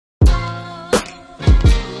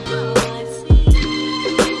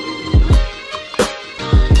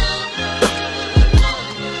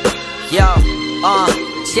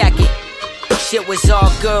shit was all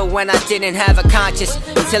good when I didn't have a conscience,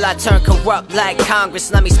 until I turned corrupt like Congress.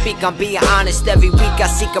 Let me speak, I'm being honest. Every week I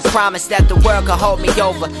seek a promise that the world can hold me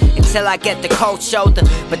over, until I get the cold shoulder.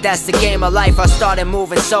 But that's the game of life, I started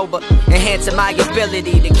moving sober, enhancing my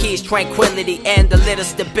ability. The key is tranquility and a little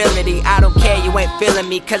stability. I don't care, you ain't feeling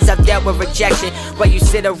me, cause I've dealt with rejection. While you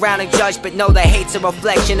sit around and judge, but know that hate's a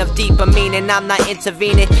reflection of deeper meaning. I'm not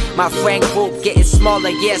intervening. My friend group getting smaller,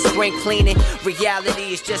 yeah, spring cleaning.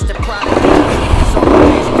 Reality is just a product. It's all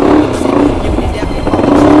amazing. Giving it every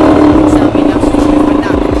moment. Tell me I'm stupid for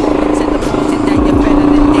not conforming to the bullshit that you're better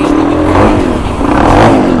than David.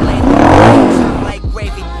 Like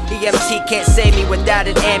gravy. EMT can't save me without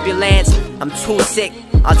an ambulance. I'm too sick.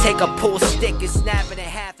 I'll take a pool stick and snap it in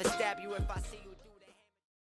half.